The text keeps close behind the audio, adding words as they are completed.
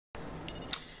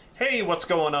Hey, what's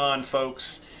going on,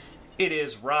 folks? It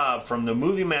is Rob from the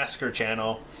Movie Massacre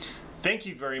channel. Thank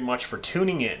you very much for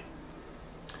tuning in.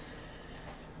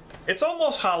 It's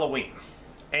almost Halloween,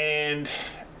 and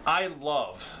I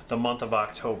love the month of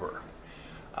October.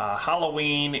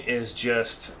 Halloween is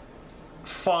just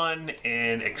fun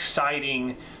and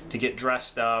exciting to get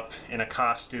dressed up in a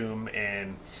costume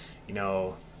and, you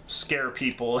know, scare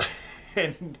people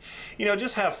and, you know,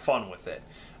 just have fun with it.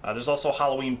 There's also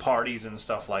Halloween parties and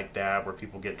stuff like that where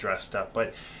people get dressed up,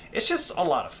 but it's just a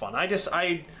lot of fun.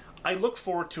 I look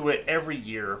forward to it every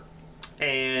year,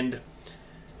 and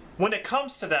when it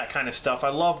comes to that kind of stuff, I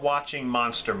love watching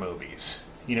monster movies,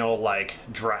 you know, like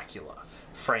Dracula,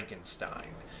 Frankenstein,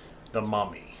 The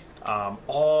Mummy,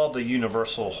 all the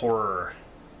Universal horror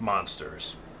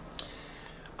monsters.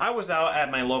 I was out at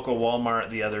my local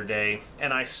Walmart the other day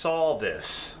and I saw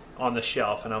this on the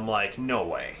shelf and I'm like, no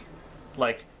way.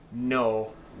 Like,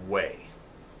 no way.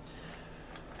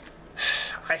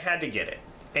 I had to get it,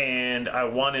 and I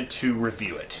wanted to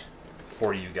review it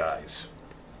for you guys.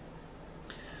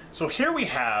 So here we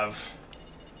have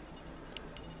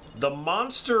the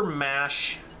Monster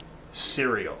Mash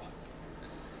cereal.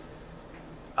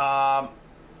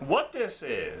 What this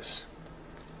is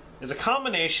a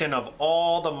combination of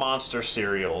all the monster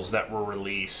cereals that were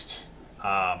released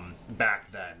back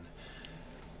then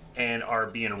and are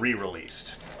being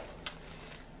re-released.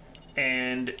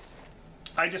 And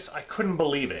I couldn't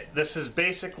believe it. This is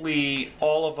basically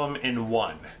all of them in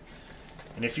one.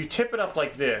 And if you tip it up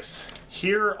like this,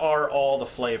 here are all the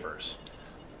flavors.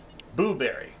 Boo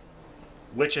Berry,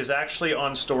 which is actually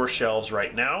on store shelves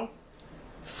right now.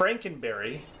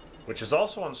 Frankenberry, which is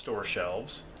also on store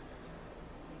shelves.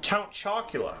 Count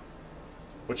Chocula,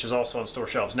 which is also on store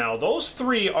shelves. Now, those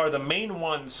three are the main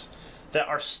ones that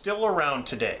are still around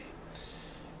today.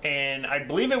 And I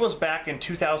believe it was back in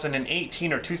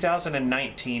 2018 or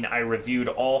 2019 I reviewed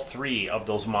all three of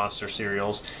those monster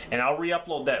cereals, and I'll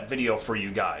re-upload that video for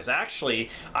you guys. Actually,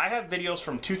 I have videos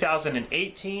from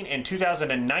 2018 and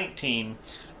 2019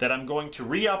 that I'm going to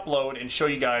re-upload and show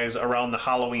you guys around the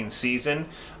Halloween season.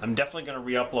 I'm definitely going to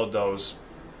re-upload those.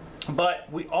 But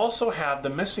we also have the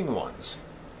missing ones.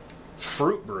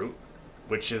 Fruit Brute,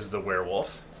 which is the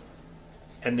werewolf,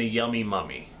 and the Yummy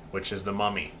Mummy, which is the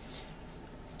mummy.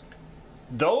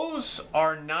 Those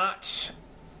are not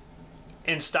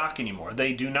in stock anymore.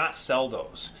 They do not sell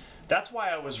those. That's why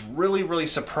I was really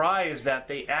surprised that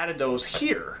they added those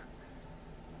here.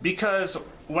 Because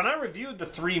when I reviewed the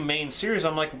three main series,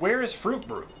 I'm like, where is Fruit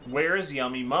Brute? Where is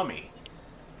Yummy Mummy?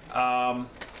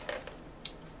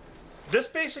 This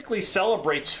basically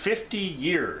celebrates 50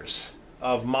 years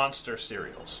of monster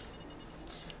cereals,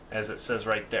 as it says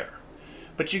right there.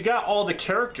 But you got all the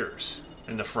characters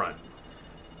in the front.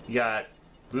 You got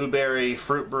Boo Berry,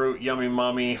 Fruit Brute, Yummy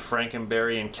Mummy,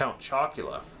 Frankenberry, and Count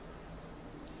Chocula.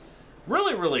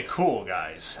 Really cool,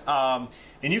 guys. And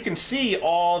you can see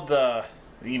all the,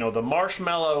 you know, the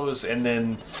marshmallows and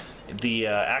then the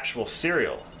actual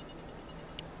cereal.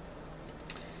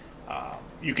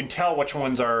 You can tell which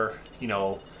ones are, you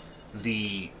know,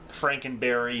 the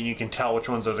Frankenberry, and you can tell which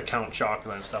ones are the Count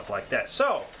Chocula and stuff like that.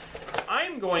 So,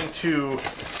 I'm going to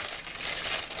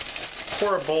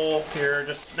pour a bowl here,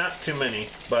 just not too many,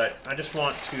 but I just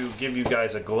want to give you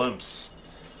guys a glimpse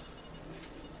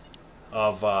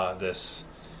of this.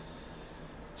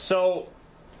 So,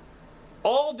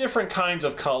 all different kinds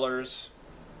of colors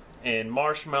and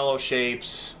marshmallow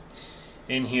shapes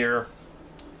in here.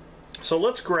 So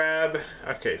let's grab,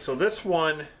 okay, so this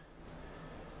one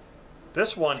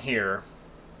here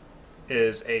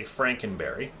is a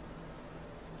Frankenberry.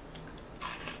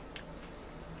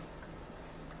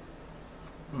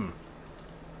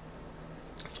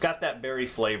 It's got that berry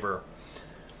flavor.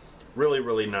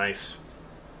 Really nice.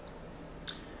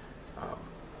 I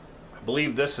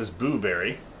believe this is Boo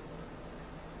Berry.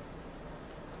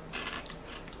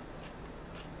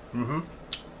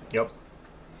 Yep.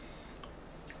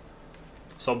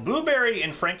 So Boo Berry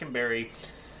and Frankenberry,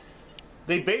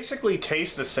 they basically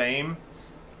taste the same,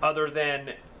 other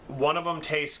than one of them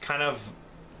tastes kind of,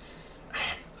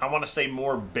 I want to say,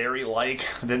 more berry-like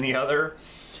than the other.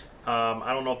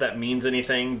 I don't know if that means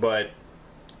anything, but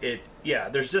yeah,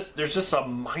 there's just a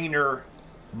minor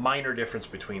difference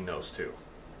between those two.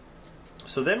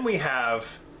 So then we have,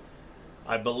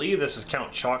 I believe this is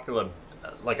Count Chocula,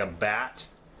 like a bat.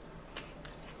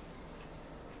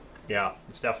 Yeah,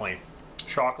 it's definitely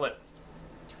chocolatey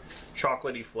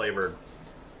flavored.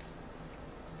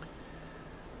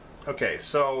 Okay,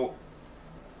 so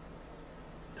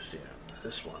let's see,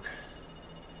 this one.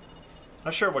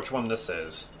 Not sure which one this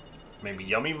is. Maybe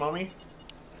Yummy Mummy?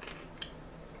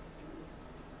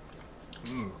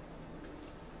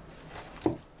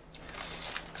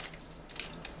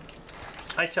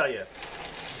 I tell you,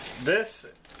 this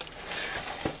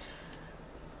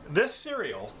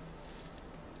cereal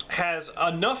has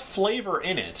enough flavor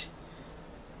in it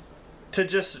to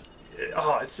just,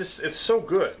 oh, it's so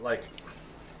good. Like,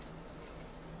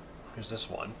 here's this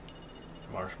one,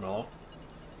 marshmallow.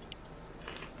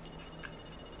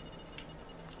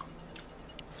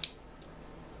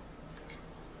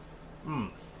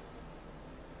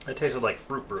 It tasted like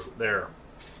Fruit Brute there.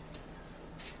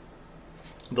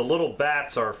 The little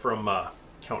bats are from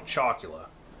Count Chocula.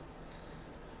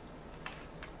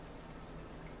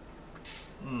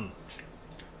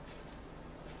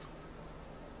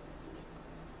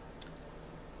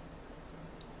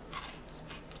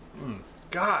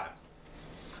 God,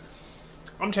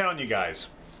 I'm telling you guys,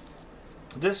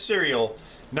 this cereal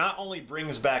not only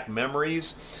brings back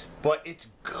memories, but it's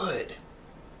good.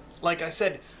 Like I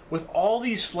said, with all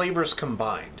these flavors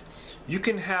combined, you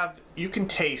can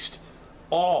taste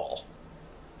all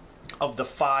of the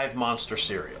 5 Monster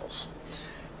cereals.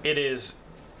 It's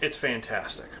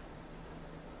fantastic.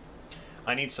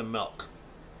 I need some milk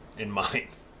in mine.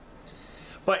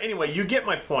 But anyway, you get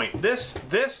my point. This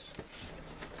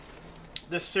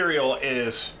cereal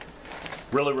is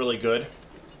really, really good.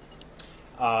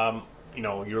 You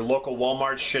know, your local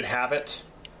Walmart should have it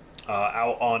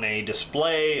out on a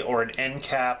display or an end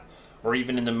cap, or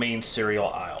even in the main cereal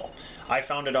aisle. I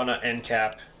found it on an end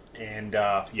cap, and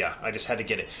yeah, I just had to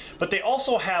get it. But they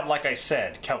also have, like I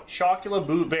said, Count Chocula,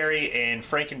 Blueberry, and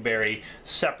Frankenberry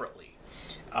separately.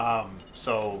 And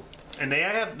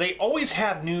they always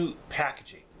have new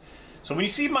packaging. So when you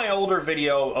see my older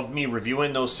video of me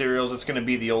reviewing those cereals, it's going to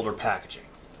be the older packaging.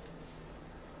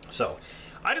 So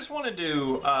I just wanted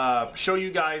to show you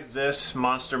guys this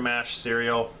Monster Mash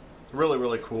cereal. Really,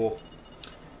 really cool.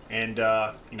 And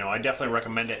you know, I definitely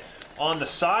recommend it. On the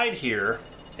side here,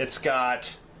 it's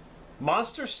got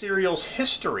Monster Cereal's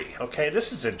history. Okay,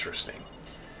 this is interesting.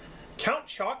 Count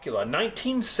Chocula,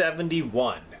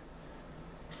 1971.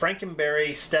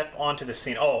 Frankenberry step onto the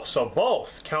scene. Oh, so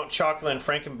both Count Chocula and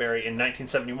Frankenberry in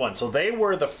 1971. So they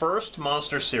were the first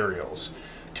Monster cereals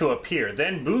to appear.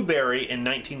 Then Blueberry in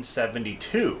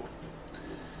 1972.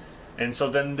 And so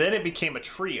then it became a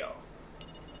trio.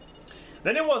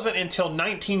 Then it wasn't until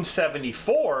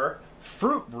 1974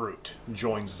 Fruit Brute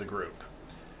joins the group.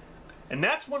 And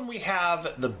that's when we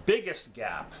have the biggest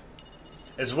gap,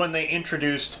 is when they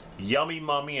introduced Yummy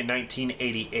Mummy in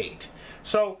 1988.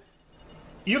 So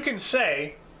you can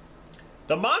say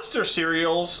the Monster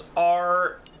cereals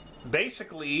are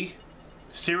basically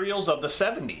cereals of the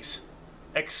 70s,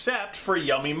 except for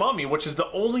Yummy Mummy, which is the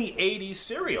only 80s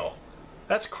cereal.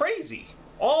 That's crazy.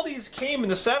 All these came in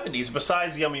the 70s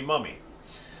besides Yummy Mummy.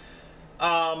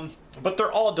 But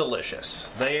they're all delicious.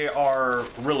 They are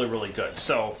really, really good.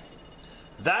 So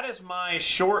that is my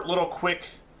short little quick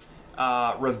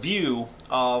review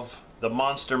of the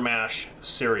Monster Mash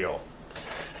cereal.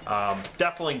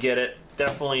 Definitely get it.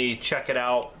 Definitely check it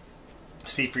out.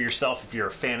 See for yourself if you're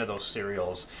a fan of those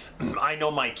cereals. I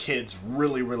know my kids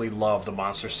really, really love the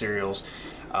Monster cereals.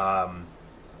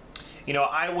 You know,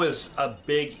 I was a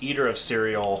big eater of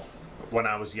cereal when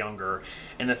I was younger,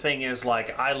 and the thing is,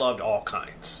 like, I loved all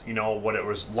kinds. You know, what it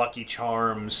was, Lucky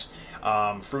Charms,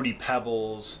 Fruity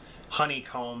Pebbles,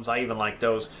 Honeycombs. I even like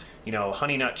those. You know,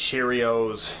 Honey Nut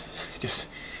Cheerios, just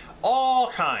all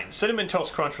kinds. Cinnamon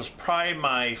Toast Crunch was probably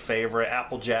my favorite.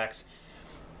 Apple Jacks.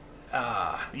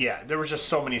 Yeah, there was just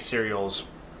so many cereals.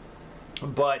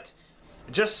 But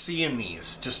just seeing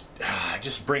these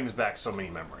just brings back so many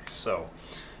memories. So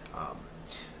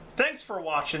thanks for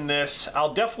watching this.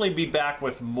 I'll definitely be back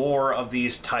with more of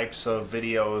these types of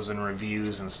videos and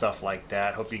reviews and stuff like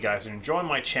that. Hope you guys are enjoying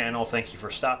my channel. Thank you for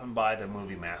stopping by the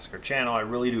Movie Massacre channel. I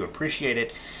really do appreciate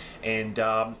it. And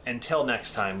until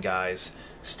next time, guys,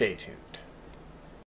 stay tuned.